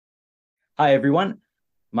Hi, everyone.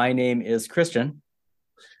 My name is Kristian.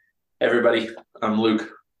 Hey everybody, I'm Luke.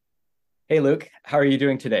 Hey, Luke. How are you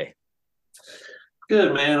doing today?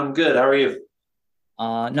 Good, man. I'm good. How are you?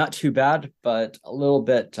 Not too bad, but a little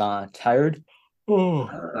bit tired. Oh.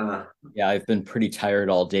 Uh, Yeah, I've been pretty tired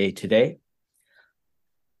all day today.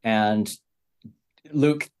 And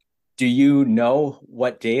Luke, do you know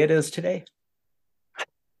what day it is today?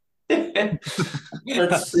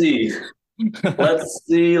 let's see.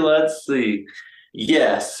 Let's see.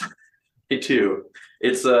 Yes, me too.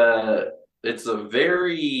 It's a it's a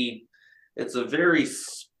very it's a very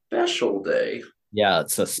special day. Yeah,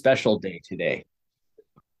 it's a special day today.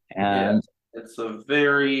 Yeah, And it's a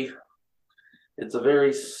very it's a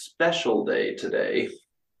very special day today.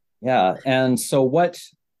 yeah, and so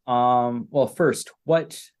well, first,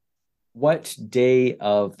 what day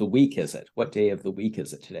of the week is it? What day of the week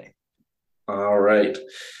is it today? All right.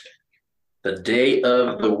 The day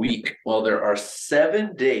of the week. Well, there are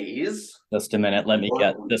 7 days Just a minute, let in me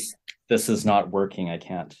get 1 week. this. This is not working. I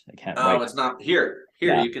can't Oh, write. it's not here.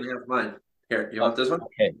 Here, Yeah. you can have mine. Here, you Oh, want this one?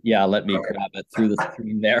 okay. Yeah, let me Okay. grab it through the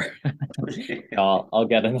screen there. I'll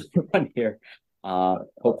get another one here.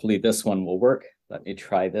 Hopefully this one will work. Let me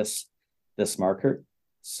try this marker.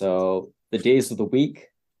 So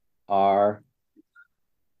are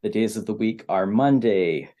the days of the week are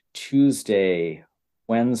Monday, Tuesday,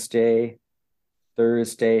 Wednesday,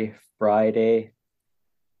 Thursday, Friday,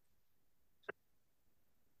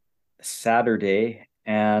 Saturday,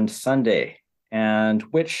 and Sunday. And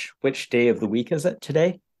which day of the week is it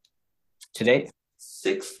today? Today?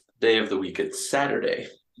 Sixth day of the week. It's Saturday.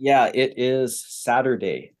 Yeah, it is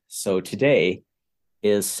Saturday. So today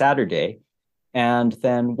is Saturday. And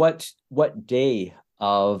then what day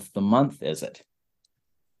of the month is it?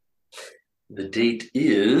 The date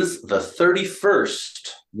is the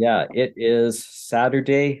 31st. Yeah, it is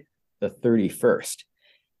Saturday the 31st.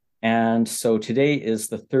 And so today is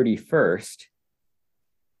the 31st.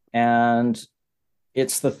 And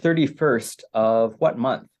it's the 31st of what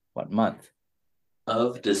month? What month?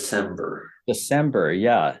 Of December. December,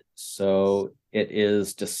 yeah. So it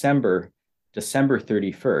is December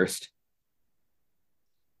 31st.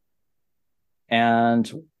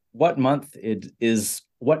 And what month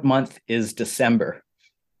is December?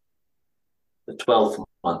 The 12th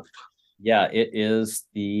month. Yeah, it is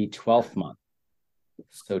the 12th month.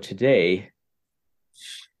 So today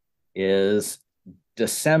is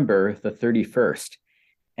December the 31st.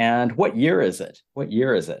 And what year is it? What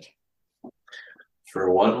year is it? For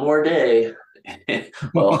one more day.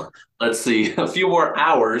 Well, let's see. A few more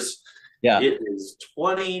hours. Yeah, It is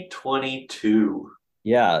 2022.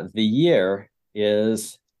 yeah, the year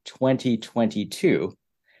is 2022.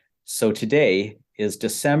 So today is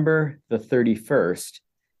December the 31st,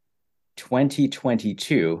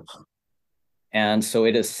 2022. And so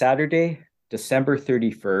it is Saturday, December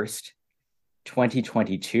 31st,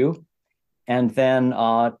 2022. And then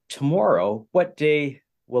tomorrow, what day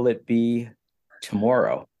will it be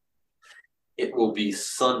tomorrow? It will be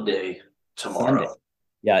Sunday Sunday. tomorrow.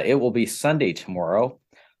 Yeah, it will be Sunday tomorrow.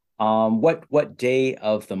 What day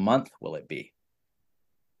of the month will it be?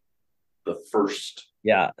 The first.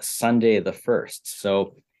 Yeah, Sunday the 1st.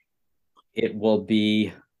 So it will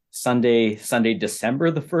be Sunday,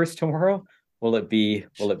 December the 1st tomorrow. Will it be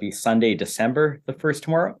Sunday, December the 1st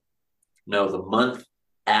tomorrow? No, the month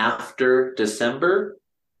after December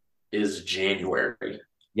is January.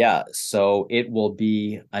 Yeah, so it will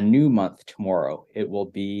be a new month tomorrow. It will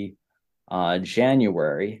be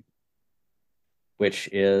January, which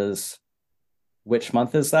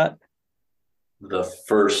month is that? The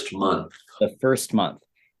first month. The first month.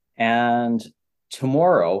 And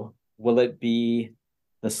tomorrow, will it be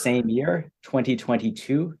the same year,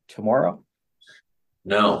 2022, tomorrow?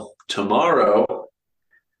 No, tomorrow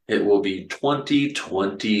it will be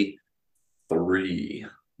 2023.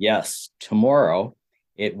 Yes, tomorrow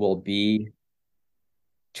it will be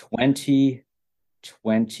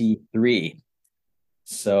 2023.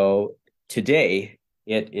 So today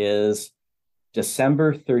it is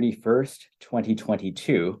December 31st,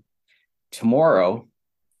 2022. Tomorrow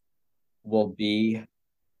will be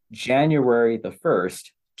January the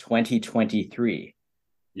 1st, 2023.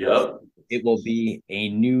 Yep. It will be a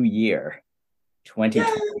new year, Yay!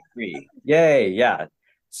 2023. Yay, yeah.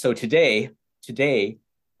 So today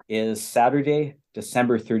is Saturday,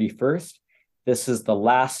 December 31st. This is the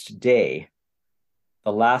last day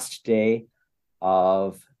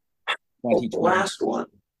of Oh, the 2020. last one.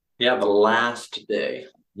 Yeah, the last day.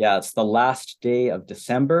 Yeah, it's the last day of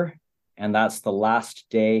December, and that's the last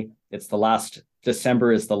day.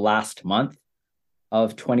 December is the last month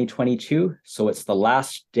of 2022. So it's the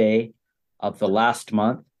last day of the last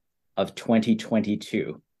month of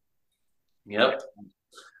 2022. Yep.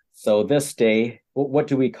 So this day, what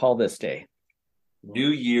do we call this day? New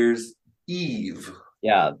Year's Eve.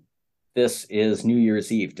 Yeah, this is New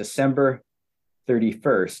Year's Eve. December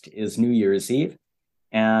 31st is New Year's Eve.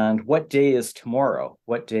 And what day is tomorrow?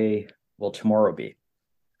 What day will tomorrow be?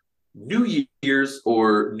 New Year's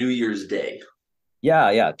or New Year's Day?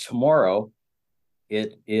 Yeah. Tomorrow,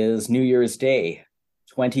 it is New Year's Day,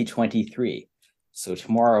 2023. So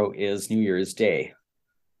tomorrow is New Year's Day.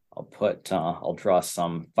 I'll draw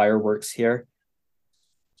some fireworks here.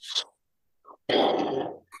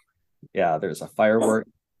 Yeah, there's a firework.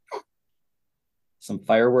 Some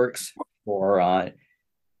fireworks for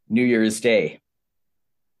New Year's Day.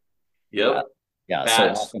 Yep. Yeah.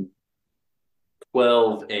 At So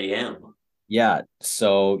 12 a.m. Yeah.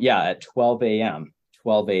 So yeah, at 12 a.m.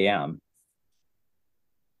 12 a.m.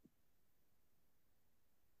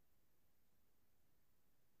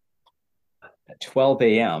 At 12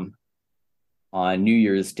 a.m. on New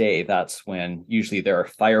Year's Day, that's when usually there are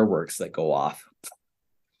fireworks that go off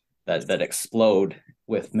that explode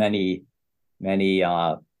with many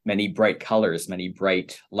bright colors, many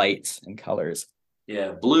bright lights and colors.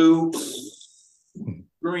 Yeah, blue,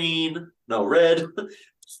 green, no, red,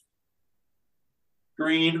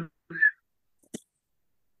 green.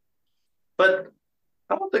 But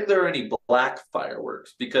I don't think there are any black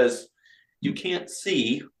fireworks because you can't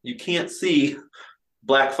see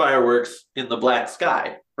black fireworks in the black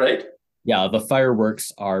sky, right? Yeah, the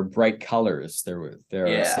fireworks are bright colors. There are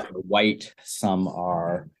Yeah. some are white, some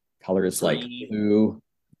are colors Green, like blue,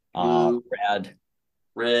 blue,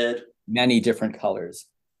 red, many different colors.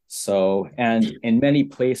 So, and in many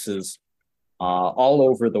places, all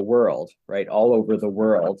over the world, right? All over the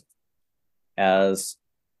world, as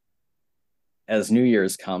New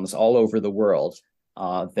Year's comes, all over the world,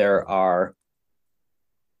 there are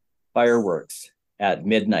fireworks at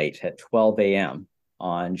midnight at 12 a.m.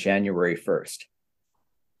 on January 1st.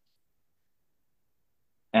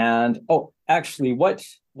 And actually, what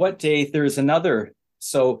day? There's another.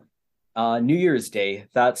 So New Year's Day,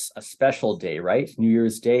 that's a special day, right? New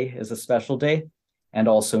Year's Day is a special day. And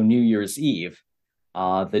also New Year's Eve,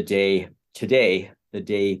 the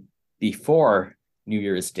day before New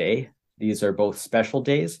Year's Day. These are both special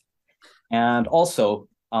days. And also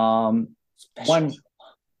what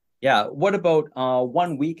about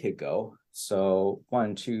 1 week ago? So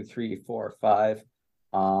 1, 2, 3, 4, 5.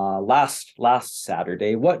 Last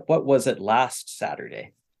Saturday. What was it last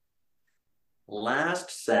Saturday?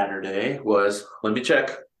 Last Saturday was, let me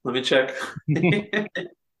check. Let me check.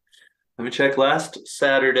 Last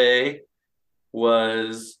Saturday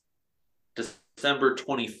was December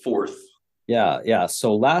 24th. Yeah.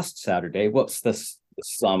 So last Saturday, whoops, this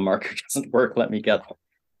marker doesn't work. Let me get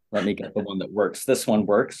the one that works. This one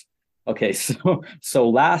works. Okay, so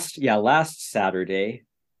last Saturday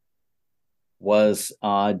was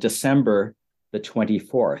December the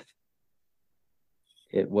 24th.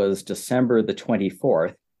 It was December the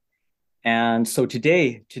 24th. And so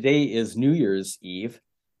today is New Year's Eve.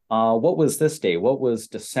 What was this day? What was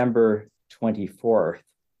December 24th,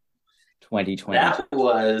 2020? That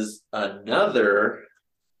was another.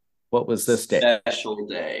 What was this day? Special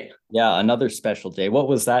day. Yeah, another special day. What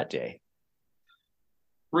was that day?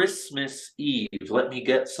 Christmas Eve. Let me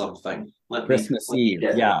get something. Christmas Eve.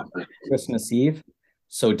 Yeah, Christmas Eve.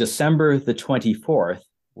 So December the 24th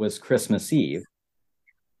was Christmas Eve.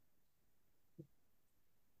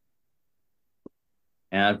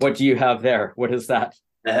 And what do you have there? What is that?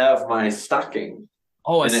 I have my stocking.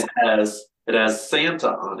 Oh, and it has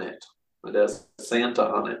Santa on it. It has Santa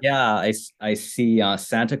on it. Yeah, I see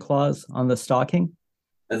Santa Claus on the stocking.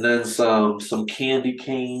 And then some candy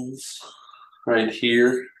canes right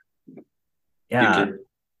here. Yeah.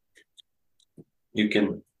 You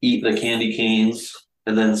can eat the candy canes,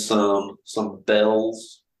 and then some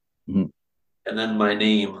bells. Mm-hmm. And then my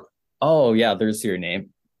name. Oh yeah, there's your name.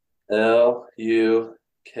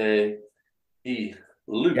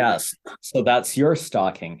 Luke. Yes. So that's your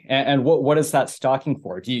stocking. And what is that stocking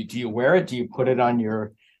for? Do you wear it? Do you put it on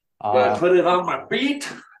your Do I put it on my feet?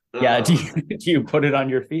 Yeah, do you put it on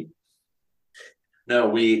your feet? No,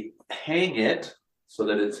 we hang it so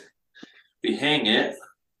that we hang it.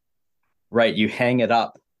 Right, you hang it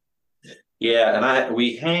up. Yeah, and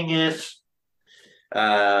we hang it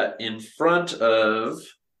in front of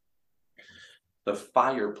the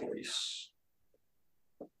fireplace.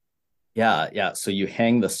 Yeah. So you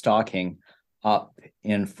hang the stocking up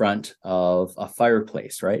in front of a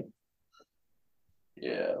fireplace, right?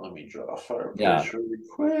 Yeah, let me draw a fireplace really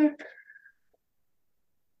quick.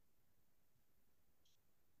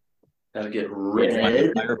 Gotta get By the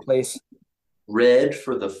red. fireplace. Red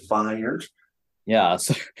for the fire. Yeah,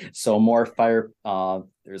 so more fire.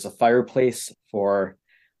 There's a fireplace for.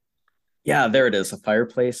 Yeah, there it is, a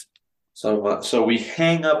fireplace. So we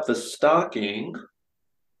hang up the stocking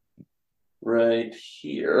right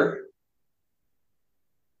here.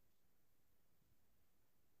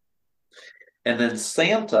 And then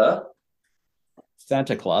Santa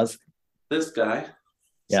Claus. this guy,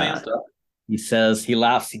 Yeah, Santa. he says, he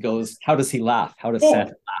laughs. He goes, how does he laugh? How does Oh,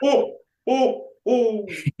 Santa oh, oh, oh.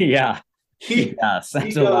 laugh? Yeah, He yeah, he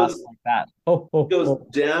Santa laughs goes like that. Oh, oh, goes oh.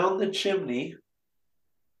 down the chimney,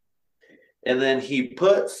 and then he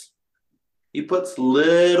puts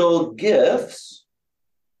little gifts.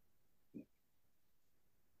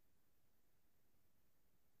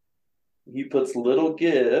 He puts little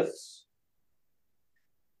gifts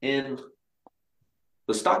in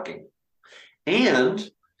the stocking.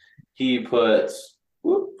 And he puts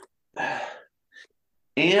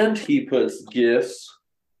gifts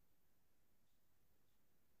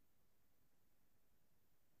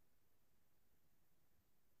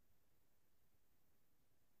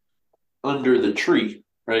under the tree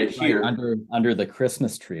right Right here. under the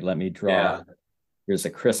Christmas tree. Let me draw. Yeah. Here's a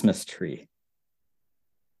Christmas tree.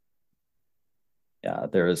 Yeah,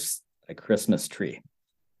 there's a Christmas tree.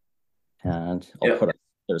 And Yep.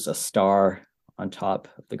 there's a star on top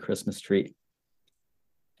of the Christmas tree.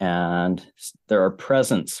 And there are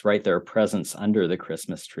presents, right? There are presents under the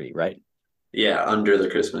Christmas tree, right? Yeah, under the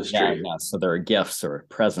Christmas Yeah, tree. yeah. So there are gifts or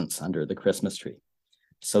presents under the Christmas tree.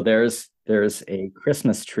 So there's a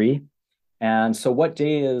Christmas tree. And so what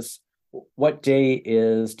day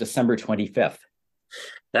is December 25th?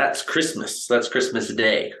 That's Christmas. That's Christmas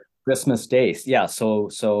Day. Christmas Day. Yeah, so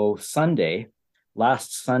Sunday,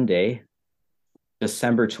 last Sunday,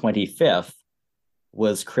 December 25th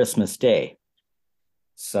was Christmas Day.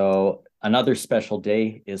 So another special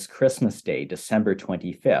day is Christmas Day, December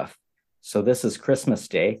 25th. So this is Christmas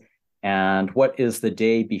Day. And what is the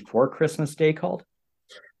day before Christmas Day called?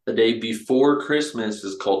 The day before Christmas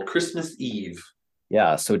is called Christmas Eve.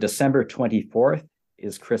 Yeah, so December 24th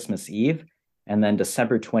is Christmas Eve, and then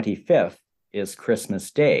December 25th is Christmas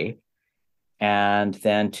Day. And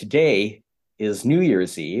then today is New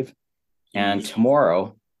Year's Eve, and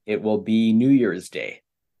tomorrow it will be New Year's Day.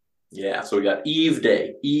 Yeah, so we got Eve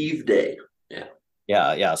Day. Yeah.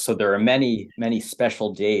 Yeah. So there are many, many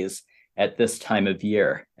special days at this time of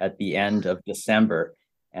year, at the end of December,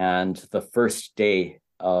 and the first day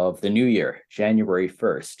of the new year, January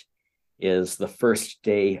 1st, is the first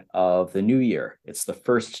day of the new year. It's the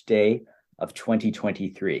first day of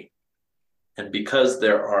 2023. And because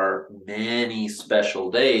there are many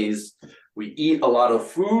special days, we eat a lot of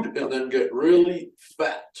food and then get really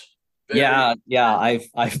fat. Yeah.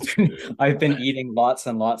 I've been eating lots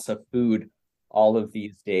and lots of food all of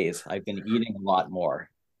these days. I've been eating a lot more.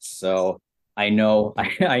 So I know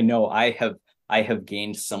I have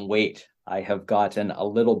gained some weight. I have gotten a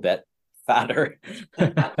little bit fatter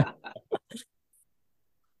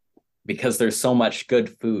because there's so much good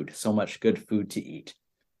food to eat.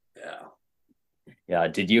 Yeah. Yeah.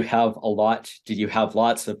 Did you have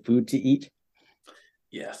lots of food to eat?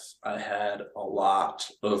 Yes, I had a lot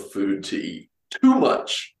of food to eat. Too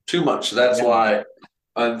much. That's Yeah. why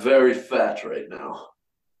I'm very fat right now.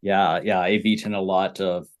 Yeah. I've eaten a lot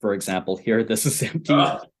of, for example, here, this is empty.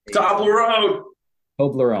 Toblerone.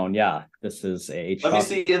 Toblerone. Yeah. This is a Let me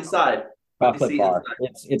see inside. chocolate bar.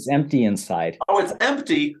 It's empty inside. Oh, it's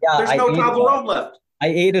empty. Yeah, There's no Toblerone left. I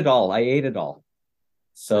ate it all.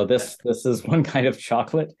 So this is one kind of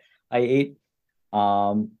chocolate I ate.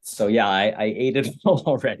 So yeah, I ate it all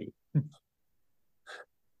already.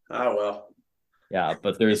 Oh well. Yeah,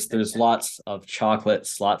 but there's lots of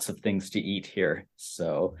chocolates, lots of things to eat here.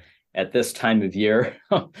 So at this time of year,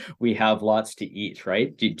 we have lots to eat,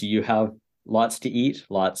 right? Do you have lots to eat?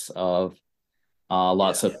 Lots of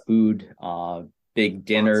food, big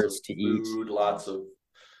dinners to eat. Lots of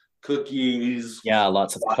cookies. Yeah,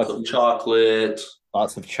 lots of lots cookies, of chocolate.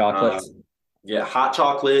 lots of chocolates. Yeah, hot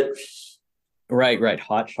chocolate. Right,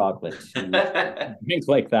 hot chocolate. Things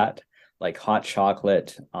like that, like hot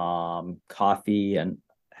chocolate, coffee, and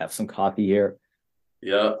have some coffee here.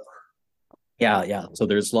 Yeah. Yeah. So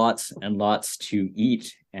there's lots and lots to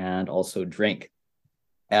eat and also drink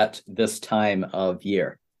at this time of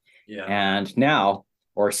year. Yeah. And now,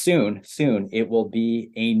 or soon, it will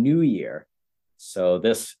be a new year. So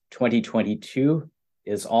this 2022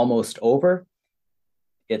 is almost over.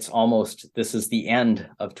 This is the end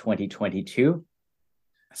of 2022.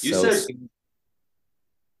 You said,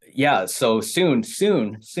 yeah, so soon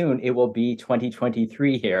it will be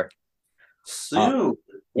 2023 here. soon.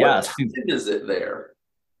 What time is it there?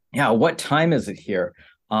 Yeah, what time is it here?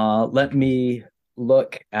 Let me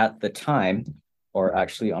look at the time, or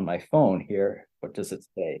actually on my phone here. What does it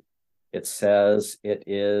say? It says it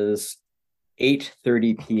is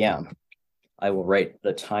 8:30 p.m. I will write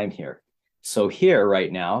the time here. So here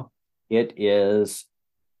right now, it is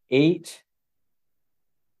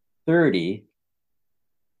 8:30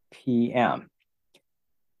 p.m.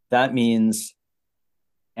 That means,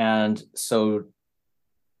 and so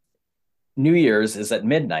New Year's is at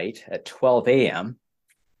midnight at 12 a.m.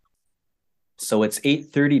 So it's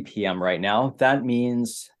 8:30 p.m. right now. That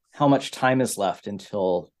means how much time is left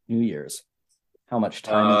until New Year's? How much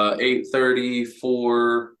time?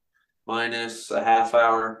 8:34 minus a half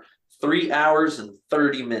hour, 3 hours and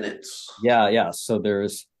 30 minutes. Yeah. So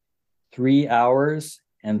there's 3 hours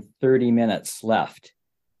and 30 minutes left.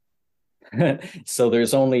 So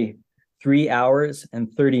there's only 3 hours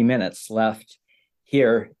and 30 minutes left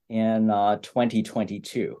here in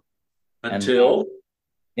 2022. Until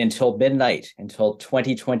midnight, until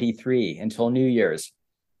 2023, until New Year's.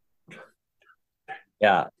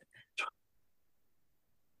 Yeah.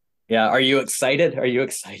 Are you excited? Are you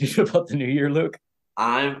excited about the new year, Luke?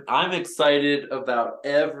 I'm excited about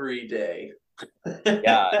every day.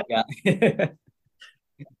 Yeah.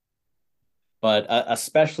 But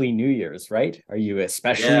especially New Year's, right? Are you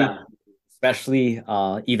especially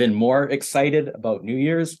even more excited about New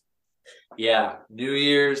Year's? Yeah, New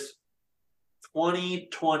Year's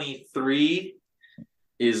 2023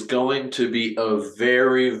 is going to be a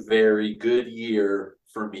very, very good year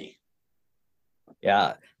for me.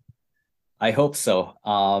 Yeah, I hope so.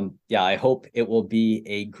 I hope it will be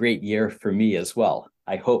a great year for me as well.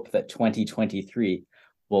 I hope that 2023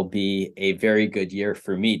 will be a very good year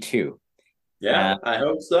for me too. Yeah, I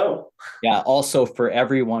hope so. Yeah, also for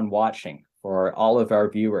everyone watching, for all of our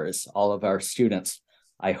viewers, all of our students,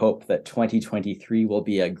 I hope that 2023 will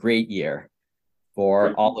be a great year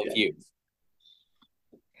for all of you.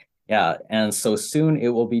 Yeah, and so soon it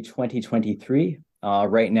will be 2023.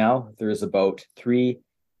 Right now, there's about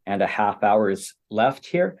 3.5 hours left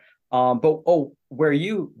here. But where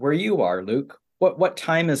you are, Luke, what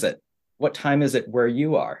time is it? What time is it where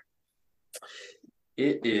you are?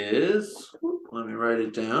 It is, let me write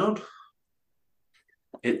it down.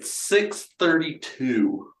 It's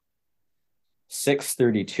 6:32.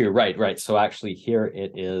 6:32, right. So actually here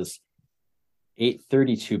it is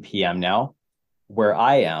 8:32 p.m. now. Where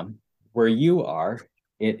I am, where you are,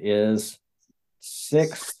 it is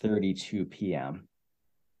 6:32 p.m.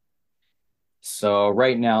 So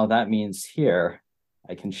right now that means here,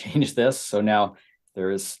 I can change this. So now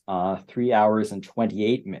there's 3 hours and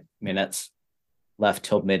 28 minutes left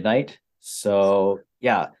till midnight. So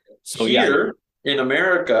here in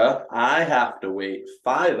America, I have to wait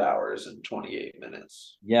 5 hours and 28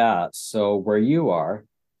 minutes. Yeah, so where you are,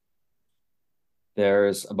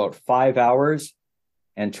 there's about 5 hours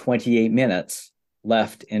and 28 minutes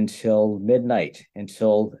left until midnight,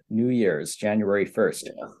 until New Year's, January 1st.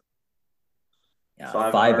 Yeah,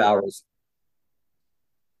 5 hours.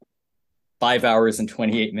 5 hours and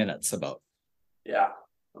 28 minutes about. Yeah.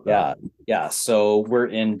 So we're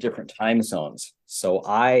in different time zones. So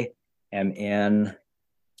I am in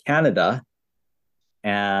Canada,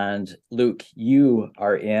 and Luke, you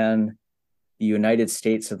are in the United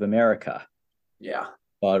States of America. Yeah.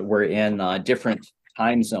 But we're in different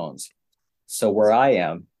time zones. So where I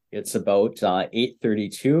am, it's about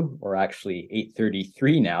 8:32, or actually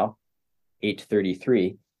 8:33 now,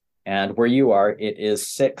 8:33. And where you are, it is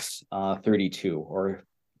 6:32 or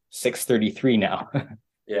 6:33 now.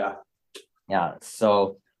 Yeah.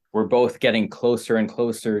 So we're both getting closer and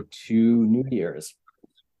closer to New Year's.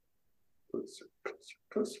 Closer.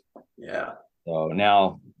 Yeah. So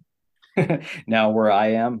now where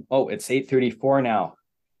I am, it's 8:34 now.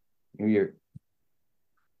 New Year.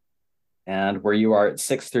 And where you are at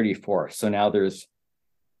 6:34. So now there's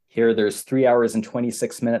 3 hours and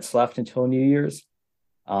 26 minutes left until New Year's.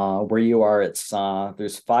 Where you are,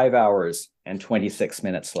 there's 5 hours and 26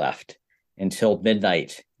 minutes left until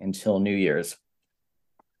midnight, until New Year's.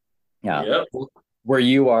 Yeah. Yep. Where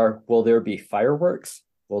you are, will there be fireworks?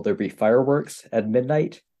 Will there be fireworks at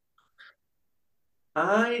midnight?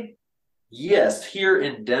 Yes, here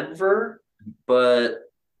in Denver, but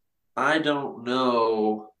I don't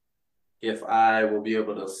know if I will be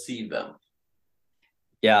able to see them.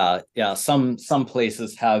 Yeah. Some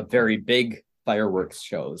places have very big fireworks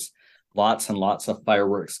shows, lots and lots of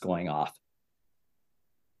fireworks going off.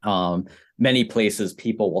 Many places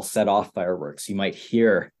people will set off fireworks. You might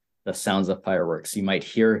hear the sounds of fireworks. You might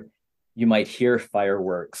hear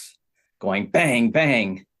fireworks going bang,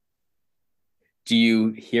 bang. Do you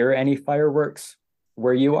hear any fireworks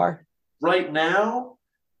where you are? Right now,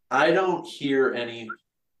 I don't hear any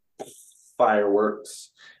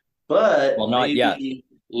fireworks, but Well, not yet. maybe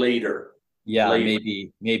later. Yeah, Later,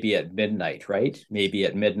 maybe at midnight, right? Maybe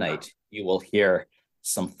at midnight you will hear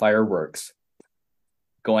some fireworks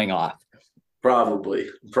going off. probably,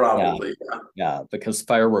 Yeah, probably. yeah, because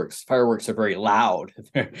fireworks are very loud.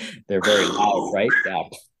 They're very loud, right?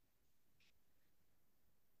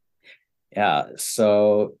 Yeah.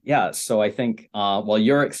 So I think well,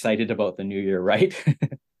 you're excited about the new year, right?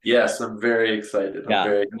 Yes, I'm very excited. I'm Yeah,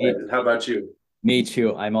 very me, excited. How about you? me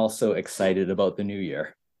too. I'm also excited about the new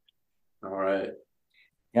year. All right.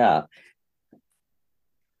 Yeah.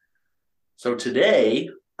 So today,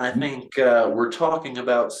 I think we're talking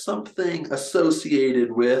about something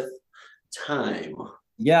associated with time.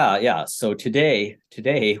 Yeah. So today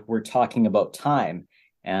we're talking about time,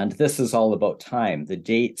 and this is all about time. The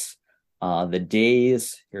dates, the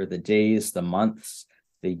days, here are the days, the months,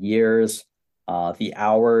 the years, the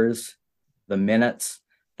hours, the minutes.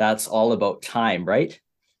 That's all about time, right?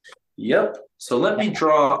 Yep. So let me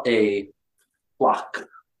draw a clock.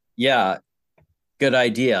 Yeah, good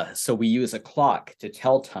idea. So we use a clock to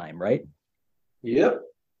tell time, right? Yep.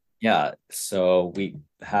 Yeah. So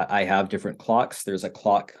I have different clocks. There's a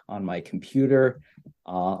clock on my computer,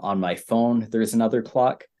 on my phone. There's another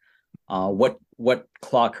clock. What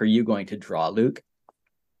clock are you going to draw, Luke?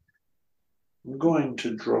 I'm going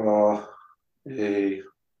to draw a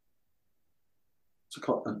what's it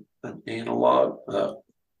called? An analog. I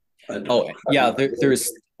don't Oh, know. yeah.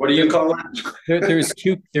 What do you call it?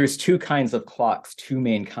 There's two kinds of clocks, two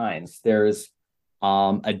main kinds. There's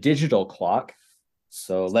a digital clock.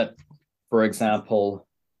 So for example,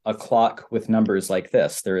 a clock with numbers like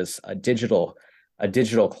this. There is a digital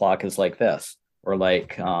clock is like this, or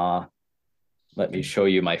like let me show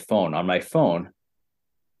you my phone. On my phone,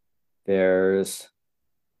 there's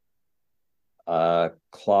a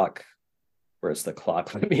clock. Where's the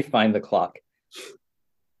clock? Let me find the clock.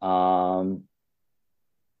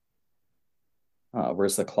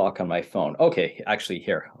 Where's the clock on my phone? Okay, actually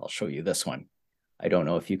here, I'll show you this one. I don't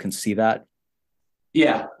know if you can see that.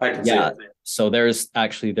 Yeah, I can see Yeah, it. so there's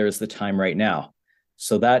the time right now.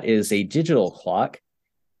 So that is a digital clock,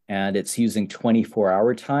 and it's using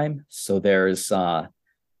 24-hour time. So there's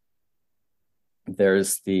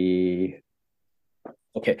the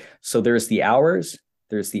okay, so there's the hours.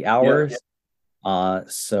 There's the hours. Yep.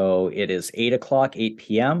 So it is 8 o'clock, 8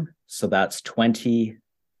 p.m. So that's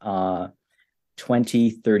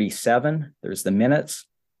 20:37. There's the minutes,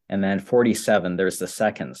 and then 47, there's the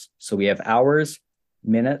seconds. So we have hours,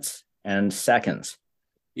 minutes, and seconds.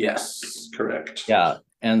 Yes, correct. Yeah.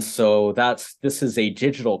 And so this is a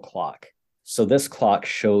digital clock. So this clock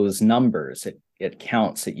shows numbers. It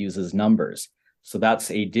counts, it uses numbers. So that's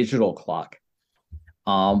a digital clock.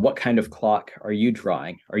 What kind of clock are you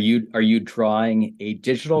drawing? Are you drawing a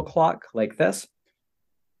digital clock like this?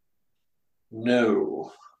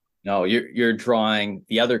 No. No, you're drawing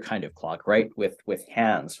the other kind of clock, right? With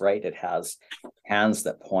hands, right? It has hands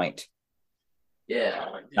that point. Yeah.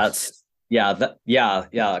 That's yeah, the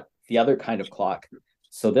other kind of clock.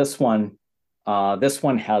 So this one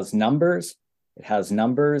has numbers. It has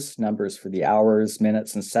numbers for the hours,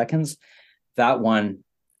 minutes, and seconds. That one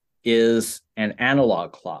is an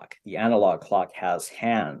analog clock. The analog clock has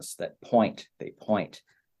hands that point. They point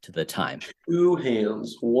to the time. Two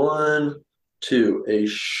hands. One, two. A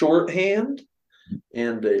short hand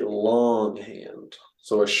and a long hand.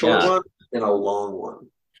 So a short one and a long one.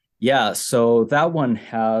 Yeah, so that one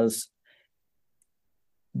has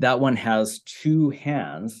two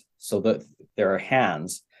hands, so that there are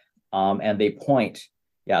hands, and they point.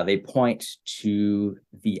 Yeah, they point to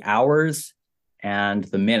the hours and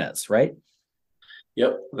the minutes, right?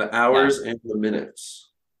 Yep, the hours and the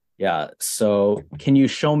minutes. Yeah. So can you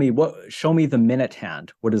show me the minute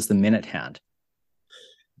hand? What is the minute hand?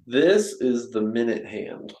 This is the minute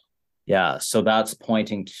hand. Yeah, so that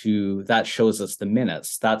shows us the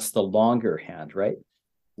minutes. That's the longer hand, right?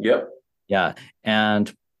 Yep. Yeah.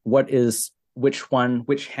 And which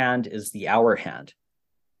hand is the hour hand?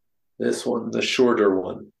 This one, the shorter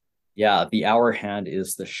one. Yeah, the hour hand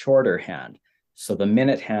is the shorter hand. So the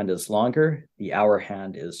minute hand is longer, the hour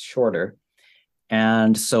hand is shorter.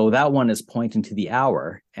 And so that one is pointing to the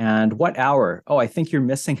hour. And what hour? Oh, I think you're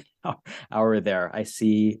missing hour there. I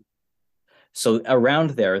see. So around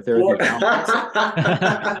there are the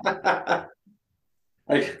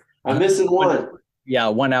hours. I'm missing one. Yeah,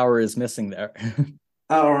 1 hour is missing there.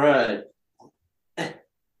 All right.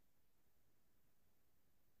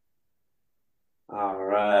 All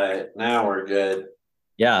right. Now we're good.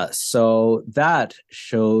 Yeah, so that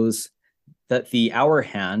shows that the hour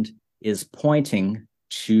hand is pointing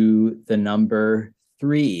to the number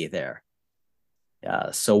 3 there.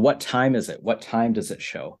 Yeah, so what time is it? What time does it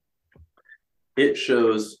show? It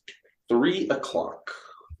shows 3 o'clock.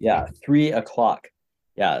 Yeah, 3 o'clock.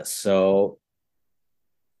 Yeah, so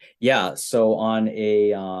on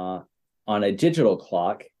a digital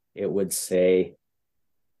clock, it would say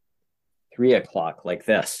 3 o'clock like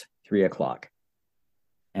this, 3 o'clock.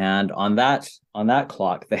 And on that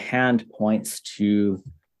clock, the hand points to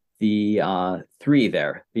the 3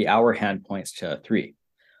 there. The hour hand points to 3.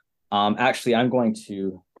 Actually, I'm going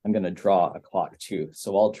to draw a clock too.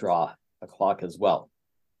 So I'll draw a clock as well.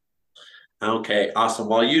 Okay, awesome.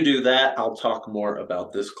 While you do that, I'll talk more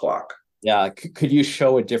about this clock. Yeah, could you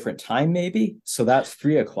show a different time maybe? So that's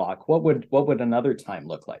 3 o'clock. What would another time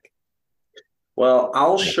look like? Well,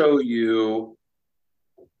 I'll show you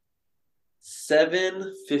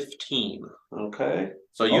 7:15. Okay.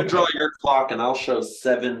 So you draw your clock and I'll show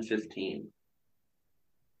 7:15.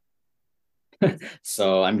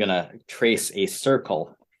 So I'm gonna trace a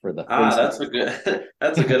circle for the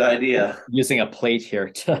that's a good idea. Using a plate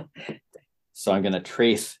here so I'm gonna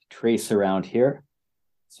trace around here.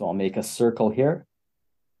 So I'll make a circle here.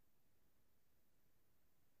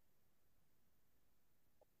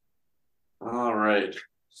 All right.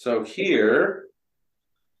 So here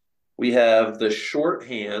we have the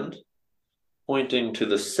shorthand pointing to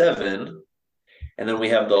the 7, and then we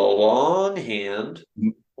have the long hand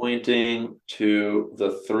pointing to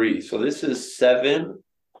the 3. So this is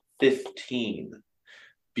 7:15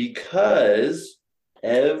 because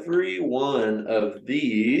every one of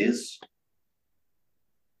these,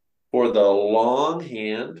 for the long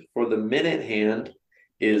hand, for the minute hand,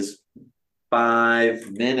 is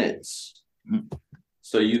 5 minutes.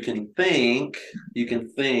 So you can think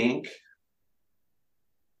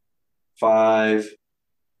 5,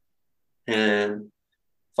 10,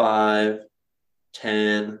 5,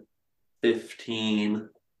 10, 15,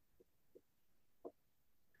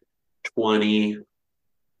 20,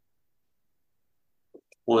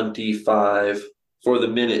 25 for the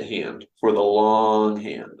minute hand, for the long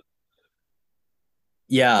hand.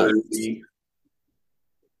 Yeah. 30,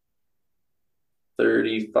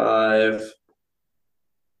 35,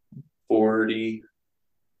 40,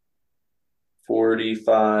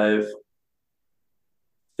 45,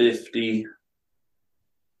 50,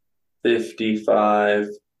 55.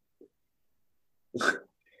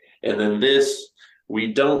 And then this,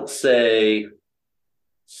 we don't say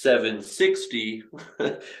 7:60,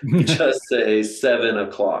 we just say 7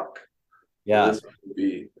 o'clock. Yeah. This would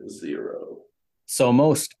be 0. So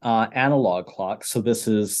most analog clocks, so this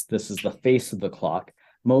is the face of the clock,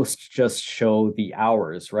 most just show the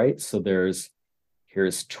hours, right? So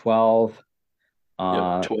here's 12,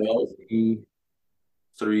 12,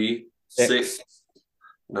 3, 6,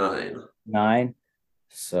 9. 9.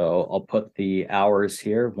 So I'll put the hours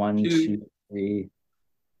here. 1, 2, 3,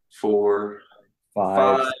 4,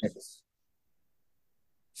 5, 6,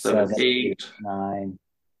 7, 8, 9,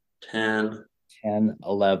 10, 10,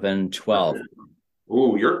 11, 12.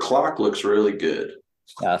 Ooh, your clock looks really good.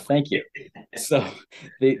 Thank you. So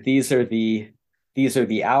these are the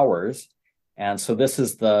hours, and so this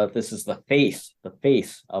is the face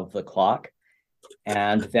of the clock,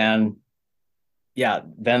 and then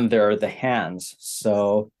there are the hands.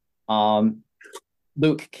 So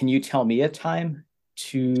Luke, can you tell me a time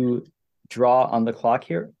to draw on the clock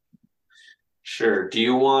here? Sure. Do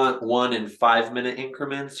you want one in 5-minute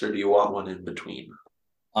increments, or do you want one in between?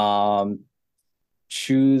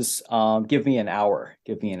 Choose, give me an hour.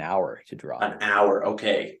 Give me an hour to draw. An hour,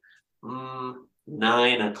 okay.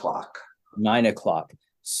 9 o'clock. 9 o'clock.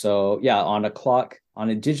 So yeah, on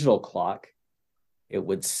a digital clock, it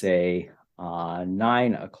would say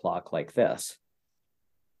 9 o'clock like this.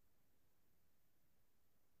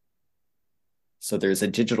 So there's a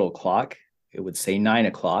digital clock, it would say 9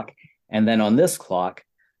 o'clock. And then on this clock,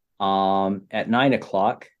 at 9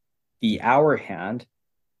 o'clock, the hour hand,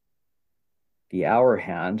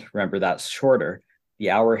 remember that's shorter, the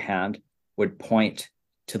hour hand would point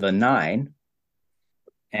to the 9,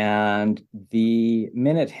 and the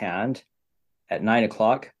minute hand at 9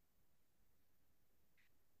 o'clock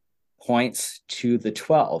points to the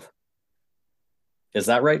 12. Is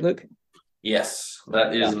that right, Luke? Yes,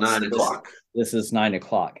 that is 9 o'clock. This is 9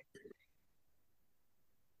 o'clock.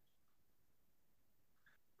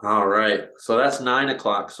 All right, so that's 9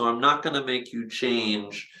 o'clock. So I'm not going to make you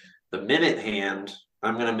change the minute hand.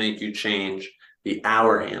 I'm going to make you change the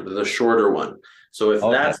hour hand, the shorter one. So if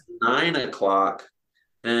that's 9 o'clock,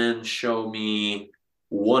 then show me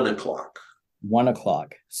 1 o'clock. 1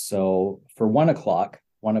 o'clock. So for 1 o'clock,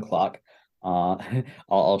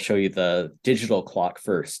 I'll show you the digital clock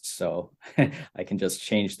first. So I can just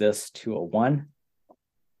change this to a 1.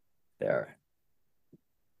 There.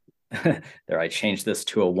 There, I changed this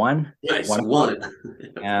to a 1. Nice, 1.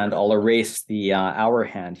 And I'll erase the hour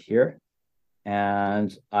hand here.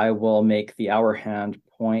 And I will make the hour hand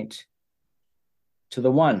point to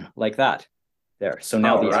the 1 like that. There. So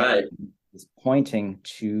now the hour hand is pointing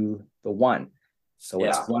to the 1. So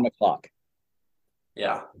it's 1 o'clock.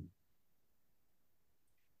 Yeah.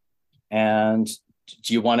 And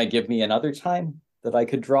do you want to give me another time that I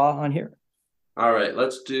could draw on here? All right,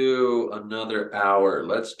 let's do another hour.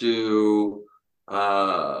 Let's do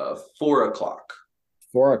 4 o'clock.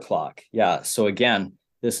 4 o'clock. Yeah. So again,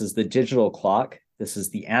 this is the digital clock. This is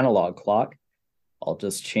the analog clock. I'll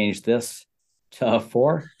just change this to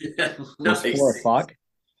 4. Nice. It's 4 o'clock.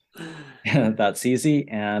 That's easy.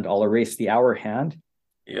 And I'll erase the hour hand.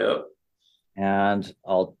 Yep. And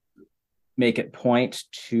I'll make it point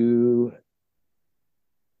to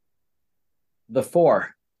the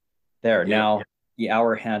 4. There. Yep. Now the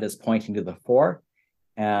hour hand is pointing to the 4,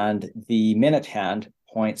 and the minute hand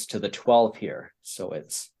points to the 12 here. So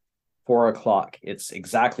it's 4 o'clock. It's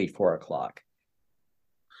exactly 4 o'clock.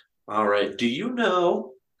 All right. Do you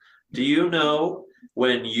know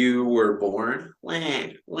when you were born?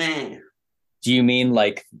 When? Do you mean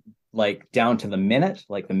like down to the minute,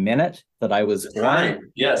 like the minute that I was born?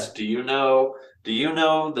 Time. Yes. Do you know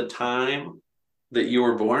the time that you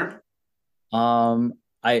were born?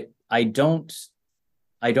 I don't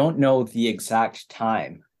know the exact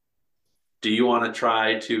time. Do you want to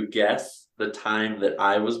try to guess the time that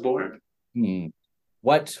I was born?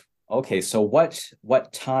 Okay, so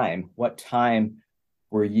what time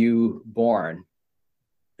were you born?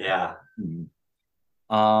 Yeah.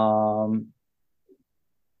 I'll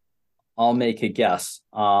make a guess.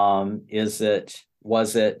 Was it,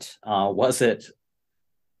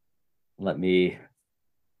 let me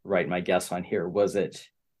write my guess on here. Was it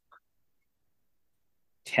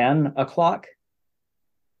 10 o'clock?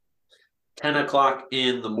 10 o'clock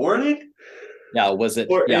in the morning? Yeah, was it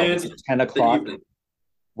 10 o'clock?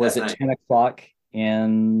 Was it 10 o'clock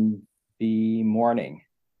in the morning?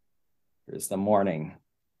 Here's the morning.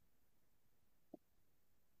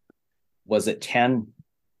 Was it 10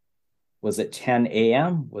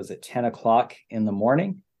 a.m.? Was it 10 o'clock in the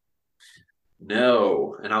morning?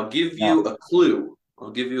 No, and I'll give you a clue.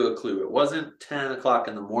 It wasn't 10 o'clock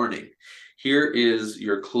in the morning. Here is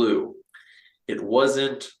your clue. It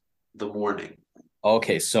wasn't the morning.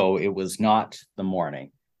 Okay, so it was not the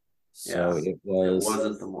morning. So it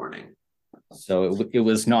wasn't the morning. So it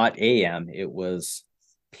was not AM, it was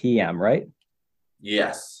PM, right?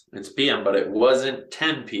 Yes, it's PM, but it wasn't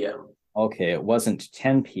 10 PM. Okay, it wasn't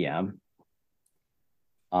 10 PM.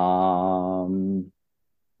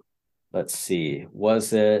 Let's see.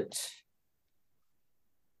 Was it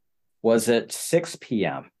 6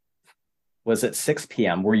 PM? Was it 6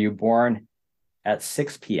 PM? Were you born at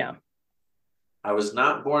 6 PM? I was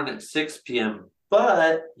not born at 6 PM,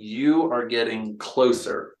 but you are getting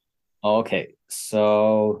closer. Okay,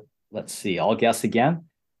 so let's see. I'll guess again.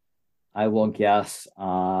 I will guess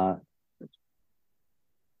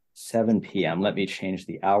 7 PM. Let me change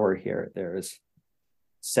the hour here. There's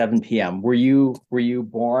 7 PM. Were you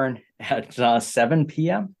born at 7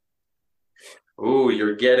 PM? Oh,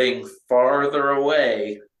 you're getting farther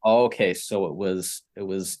away. Okay, so it was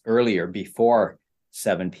earlier, before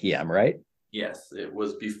 7 PM, right? Yes, it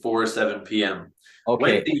was before 7 PM.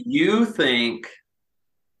 Okay.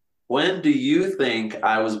 When do you think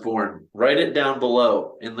I was born? Write it down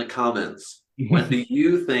below in the comments. When do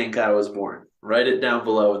you think I was born? Write it down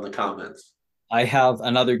below in the comments. I have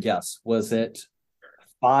another guess. Was it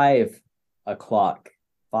 5 o'clock,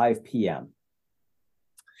 5 PM?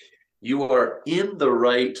 You are in the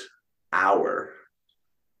right hour.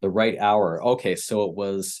 The right hour. Okay, so it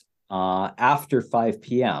was after 5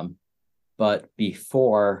 PM, but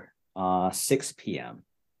before 6 PM.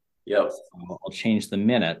 Yep. I'll change the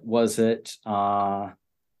minute. Was it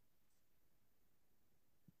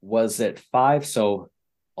 5? So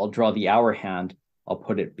I'll draw the hour hand. I'll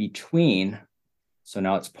put it between. So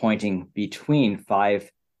now it's pointing between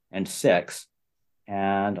 5 and 6.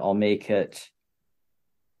 And I'll make it,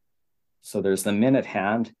 so there's the minute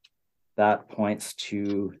hand that points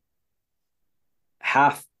to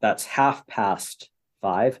half. That's half past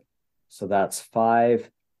 5. So that's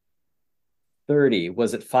 5:30.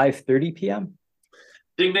 Was it 5:30 PM?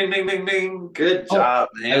 Ding, ding, ding, ding, ding. Good job,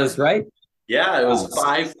 man. I was right? Yeah, it was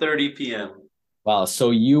 5:30 PM. Wow.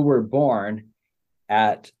 So you were born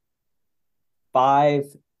at 5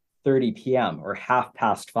 5:30 p.m. or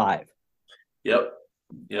 5:30. Yep.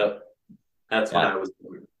 That's when I was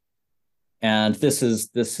born. And this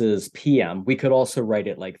is PM. We could also write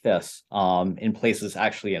it like this. In places,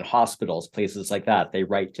 actually in hospitals, places like that, they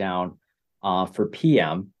write down for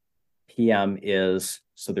PM. PM is,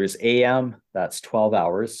 so there's AM, that's 12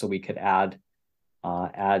 hours. So we could add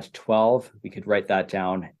 12. We could write that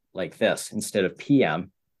down like this. Instead of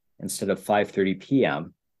PM, instead of 5:30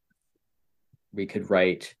 p.m., we could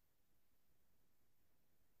write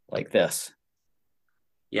like this.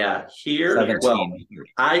 Yeah, here, 17. well,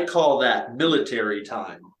 I call that military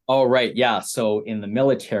time. Oh, right. Yeah. So in the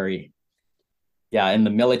military, in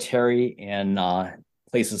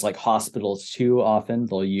places like hospitals too, often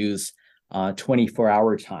they'll use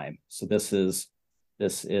 24-hour time. So this is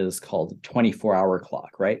called 24-hour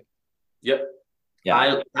clock, right? Yep.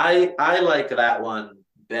 Yeah. I like that one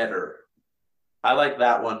better. I like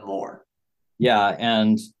that one more. Yeah.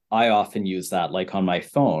 And I often use that, like on my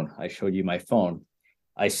phone. I showed you my phone.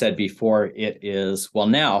 I said before it is, well,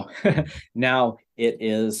 now, now it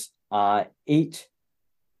is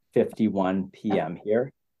 8:51 p.m.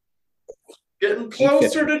 here. Getting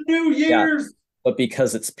closer to New Year's. Yeah. But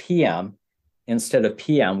because it's PM, instead of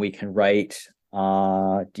PM, we can write, do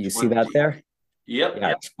you 20. See that there? Yep.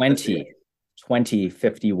 Yeah, 20,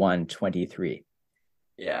 51, 23.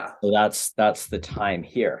 Yeah. So that's the time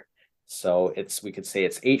here. So we could say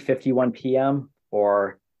it's 8:51 p.m.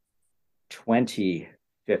 or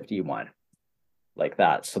 20:51, like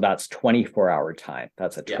that. So that's 24-hour time.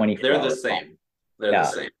 That's a 24-hour. They're the same. They're the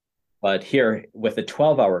same. But here with a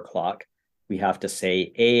 12-hour clock, we have to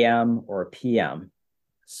say AM or PM.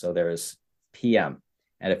 So there's PM.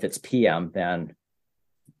 And if it's PM, then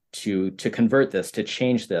to convert this, to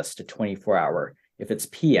change this to 24-hour, if it's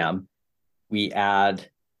PM, we add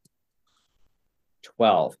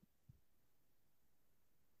 12.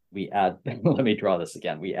 We add, let me draw this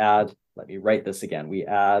again. Let me write this again. We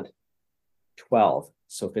add 12.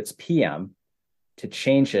 So if it's PM, to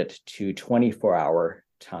change it to 24-hour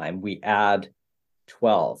time, we add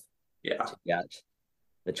 12. Yeah. To get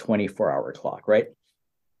the 24-hour clock, right?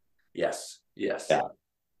 Yes.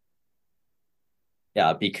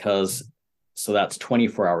 Yeah, because so that's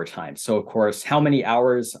 24-hour time. So of course, how many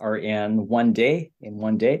hours are in one day?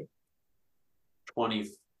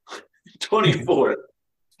 24.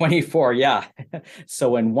 24, yeah.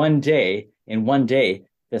 So in one day,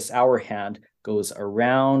 this hour hand goes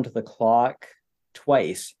around the clock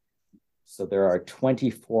twice. So there are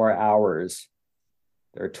 24 hours.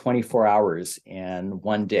 There are 24 hours in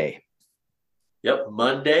one day. Yep.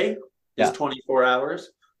 Monday is 24 hours.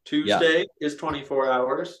 Tuesday is 24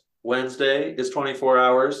 hours. Wednesday is 24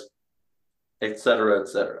 hours, etc.,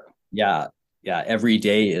 etc. Yeah. Every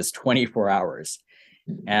day is 24 hours.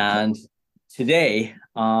 And today,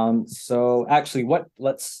 so actually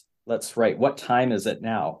let's write, what time is it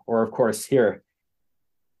now? Or of course here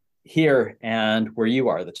and where you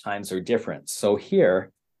are, the times are different. So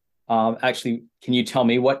here, actually, can you tell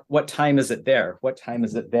me what time is it there? What time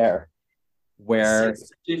is it there where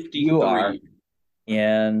you are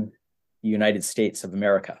in the United States of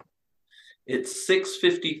America? It's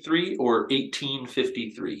 6:53 or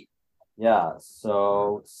 18:53. Yeah,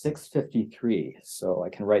 so 6:53. So I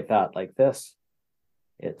can write that like this.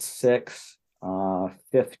 It's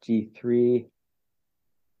 6:53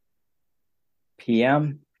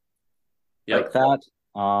 p.m. Like that.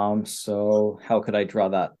 So how could I draw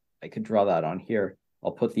that? I could draw that on here.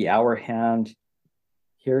 I'll put the hour hand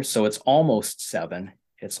here. So it's almost 7.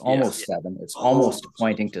 It's almost 7. It's almost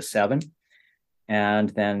pointing to 7. And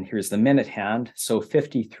then here's the minute hand. So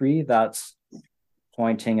 53, that's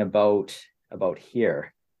pointing about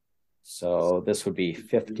here. So this would be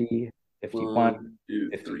 50, 51,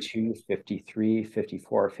 52, 53,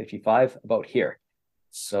 54, 55, about here.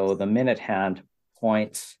 So the minute hand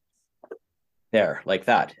points there, like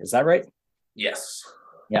that. Is that right? Yes.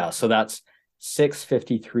 Yeah, so that's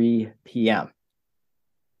 6:53 p.m.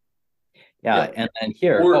 Yeah, and then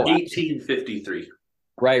here. Or 18:53.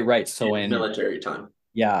 Right. So in military time.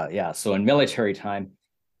 Yeah. So in military time,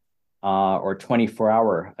 or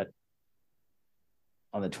 24-hour,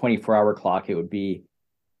 on the 24-hour clock, it would be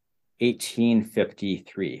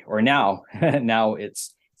 18:53. Or now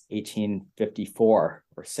it's 18:54 or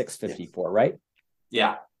 6:54, right?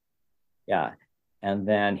 Yeah. And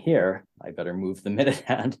then here, I better move the minute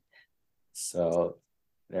hand. So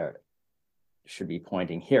there, should be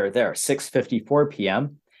pointing here, there, 6:54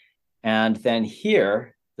 p.m. And then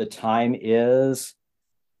here, the time is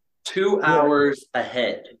 2 hours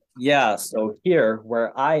ahead. Yeah, so here,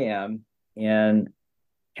 where I am in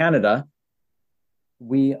Canada,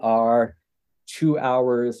 we are 2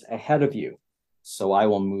 hours ahead of you. So I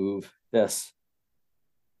will move this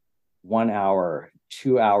 1 hour,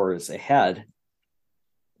 2 hours ahead.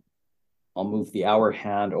 I'll move the hour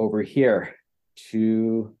hand over here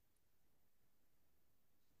to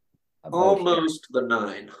almost the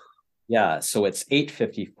 9. Yeah, so it's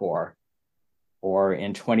 8:54, or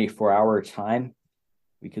in 24-hour time,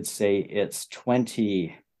 we could say it's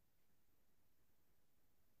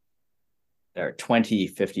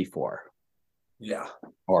 20:54. Yeah.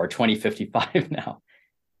 Or 20:55 now.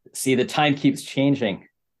 See, the time keeps changing.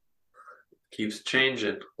 Keeps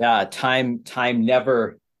changing. Yeah, time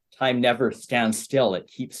never stands still. It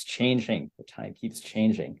keeps changing. The time keeps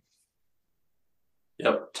changing.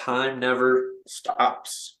 Yep, time never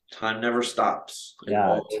stops. Time never stops.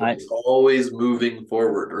 Yeah, It's always moving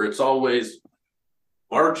forward, or it's always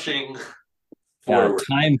marching forward.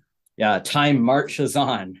 Time marches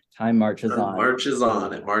on. Time marches on. Marches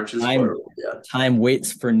on. It marches forward. Yeah. Time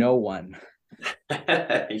waits for no one.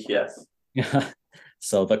 Yes. Yeah.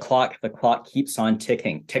 So the clock keeps on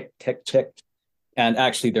ticking, tick, tick, tick. And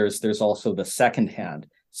actually there's also the second hand.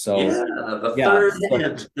 So the third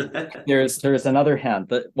hand. there's another hand,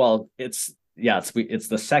 but well, it's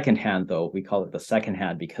the second hand though. We call it the second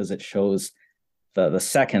hand because it shows the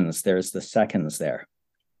seconds. There's the seconds there.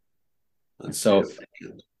 So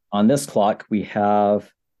on this clock we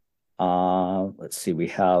have let's see, we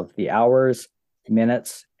have the hours,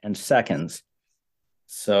 minutes, and seconds.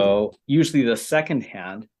 So usually the second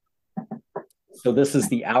hand, so this is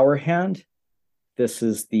the hour hand, this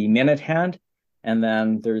is the minute hand, and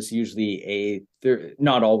then there's usually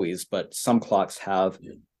not always, but some clocks have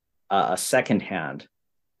a second hand.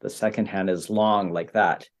 The second hand is long like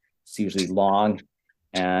that. It's usually long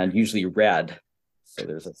and usually red. So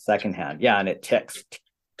there's a second hand. Yeah, and it ticks.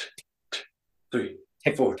 3,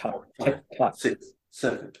 tick, 4, tock, 5, tock. 6,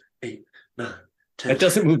 7, 8, 9, 10. It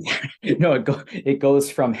doesn't move. No, it goes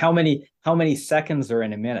from how many seconds are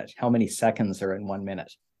in a minute? How many seconds are in 1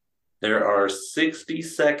 minute? There are 60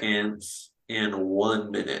 seconds in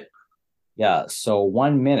 1 minute. Yeah, so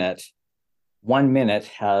 1 minute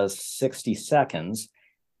has 60 seconds.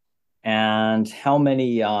 And how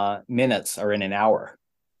many minutes are in an hour?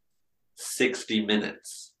 60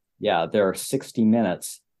 minutes. Yeah, there are 60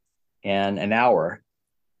 minutes in an hour.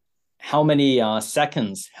 How many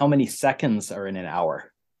seconds are in an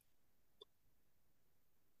hour?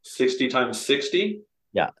 60 times 60?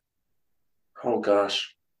 Yeah. Oh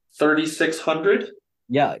gosh. 3,600?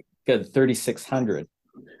 Yeah, good. 3,600.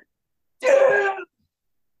 Yeah.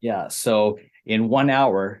 Yeah, so in 1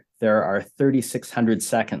 hour, there are 3,600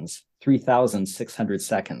 seconds, 3,600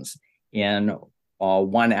 seconds in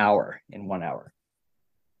 1 hour,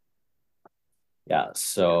 Yeah,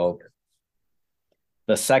 so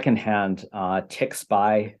the second hand ticks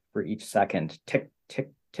by for each second, tick, tick,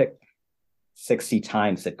 tick, 60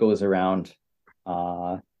 times. It goes around,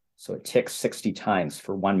 so it ticks 60 times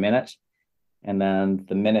for 1 minute. And then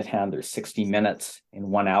the minute hand, there's 60 minutes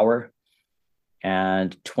in 1 hour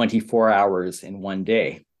and 24 hours in 1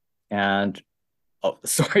 day. And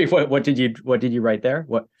sorry, what did you write there?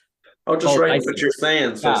 What? I'll just write what you're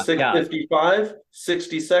saying. So 6:55,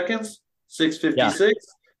 60 seconds, 6:56,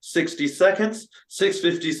 60 seconds,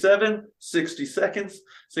 6:57, 60 seconds,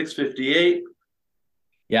 6:58.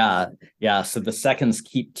 Yeah. So the seconds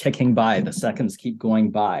keep ticking by. The seconds keep going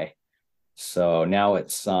by. So now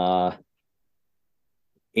it's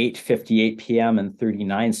 8:58 p.m. and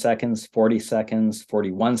 39 seconds, 40 seconds,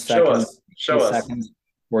 41 seconds, Show us. Seconds,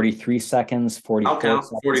 43 seconds, 44 I'll count.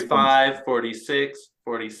 seconds, 45, 46,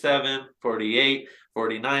 47, 48,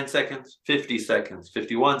 49 seconds, 50 seconds,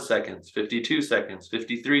 51 seconds, 52 seconds,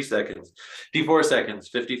 53 seconds, 54 seconds,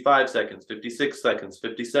 55 seconds, 56 seconds,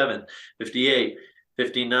 57, 58,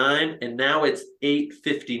 59, and now it's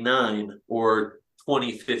 8:59 or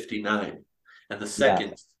 20:59. And the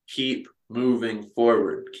seconds keep moving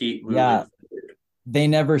forward, forward. They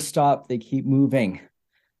never stop. They keep moving.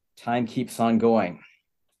 Time keeps on going.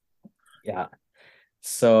 Yeah.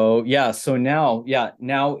 So now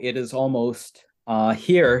it is almost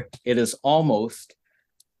here. It is almost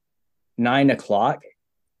 9 o'clock,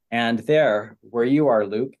 and there where you are,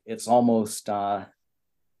 Luke, it's almost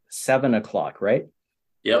 7 o'clock, right?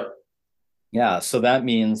 Yep. Yeah. So that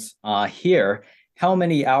means here, how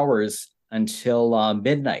many hours until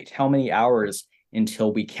midnight? How many hours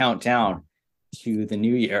until we count down to the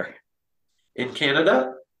new year? In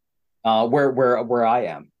Canada? Where I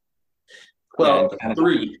am. Well,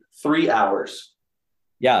 3 hours.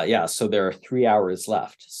 Yeah. So there are 3 hours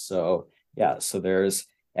left. So there's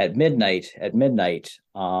at midnight,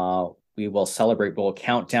 we will celebrate, we'll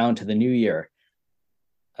count down to the new year.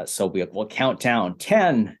 So we'll count down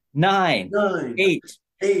 10, 9, 9, 8,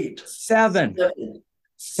 8, 7, 7,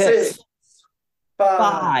 6, 6, 5.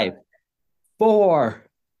 5, 4,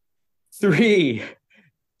 3,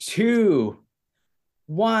 2,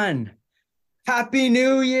 1. Happy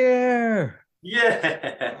New Year!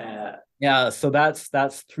 Yeah. Yeah, so that's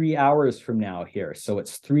 3 hours from now here. So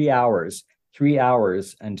it's 3 hours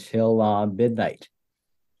until midnight.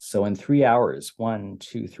 So in 3 hours, 1,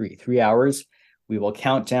 2, 3, 3 hours, we will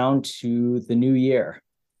count down to the new year.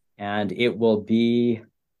 And it will be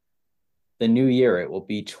the new year. It will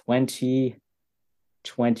be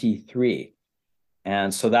 2023.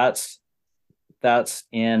 And so that's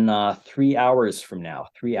in 3 hours from now.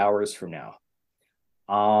 3 hours from now.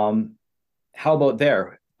 How about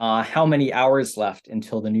there? How many hours left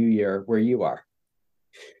until the new year where you are?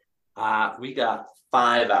 We got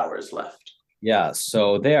 5 hours left. Yeah,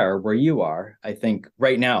 so there where you are, I think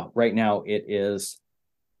right now it is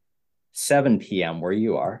 7 p.m. where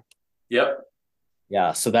you are. Yep.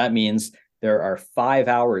 Yeah, so that means there are 5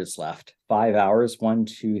 hours left. 5 hours, 1,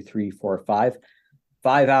 2, 3, 4, 5.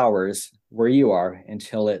 5 hours where you are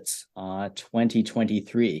until it's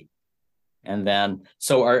 2023. And then,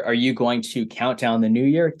 so are you going to count down the new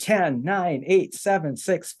year? 10, 9, 8, 7,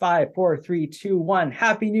 6, 5, 4, 3, 2, 1.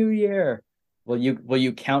 Happy New Year. Will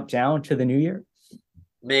you count down to the new year?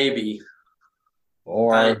 Maybe.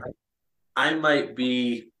 Or I might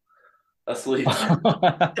be asleep.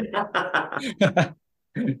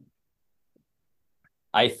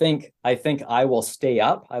 I think I will stay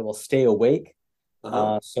up. I will stay awake.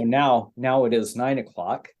 So now it is 9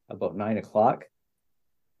 o'clock, about 9 o'clock,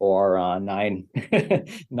 or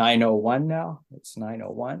 9:01 now. It's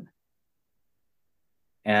 9:01.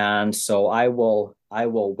 And so I will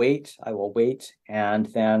wait. And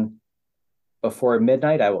then before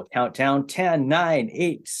midnight, I will count down 10, 9,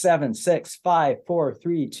 8, 7, 6, 5, 4,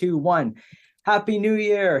 3, 2, 1. Happy New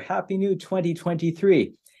Year. Happy New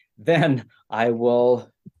 2023. Then I will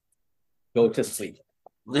go to sleep.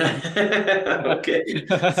 Okay.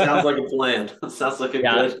 Sounds like a plan. Sounds like a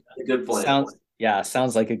good plan.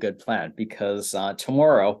 Sounds like a good plan, because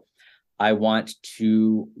tomorrow I want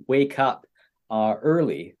to wake up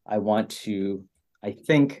early. I want to, I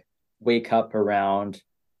think, wake up around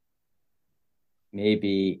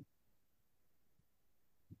maybe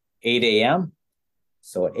 8 a.m.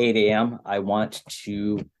 So at 8 a.m., I want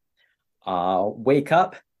to wake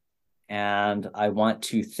up, and I want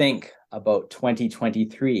to think about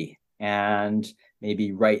 2023 and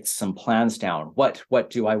maybe write some plans down. What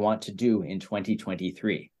do I want to do in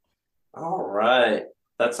 2023? All right.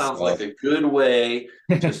 That sounds like a good way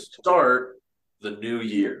to start the new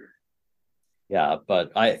year. Yeah,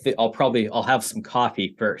 but I'll have some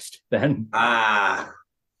coffee first. Then I'll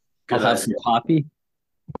have some coffee.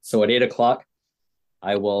 So at 8 o'clock,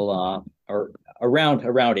 I will or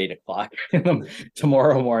around 8 o'clock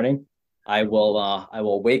tomorrow morning, I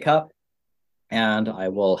will wake up, and I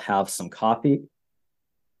will have some coffee,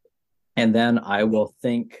 and then I will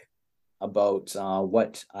think about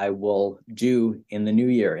what I will do in the new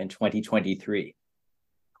year in 2023.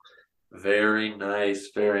 Very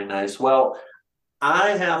nice, very nice. Well,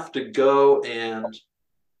 I have to go and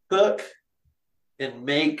cook and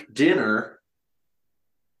make dinner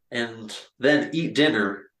and then eat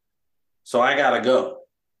dinner. So I gotta go.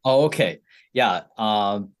 Oh, okay. Yeah.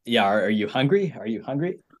 Yeah. Are you hungry? Are you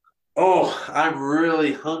hungry? Oh, I'm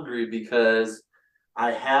really hungry because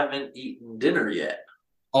I haven't eaten dinner yet.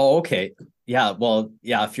 Oh, okay. Yeah. Well,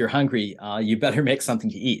 yeah. If you're hungry, you better make something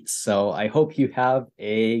to eat. So I hope you have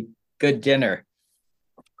a good dinner.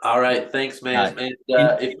 All right. Thanks, man. And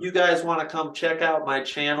if you guys want to come check out my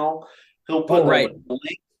channel, he'll put a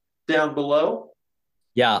link down below.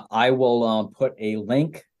 Yeah, I will put a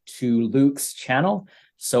link to Luke's channel.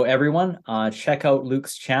 So everyone, check out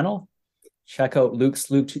Luke's channel. Check out Luke's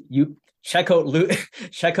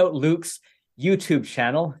YouTube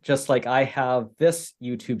channel. Just like I have this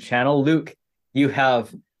YouTube channel, Luke, you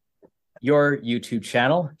have your YouTube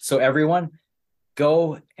channel. So everyone,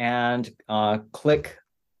 go and click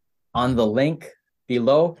on the link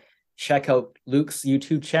below. Check out Luke's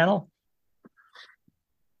YouTube channel.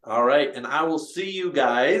 All right, and I will see you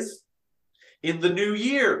guys in the new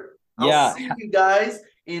year. I'll see you guys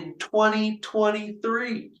in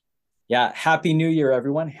 2023. Yeah, Happy New Year,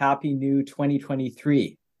 everyone. Happy New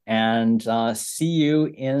 2023. And see you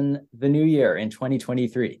in the new year in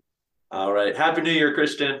 2023. All right. Happy New Year,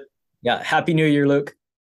 Kristian. Yeah, Happy New Year, Luke.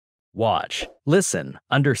 Watch, listen,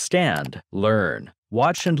 understand, learn.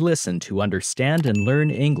 Watch and listen to understand and learn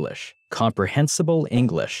English. Comprehensible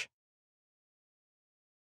English.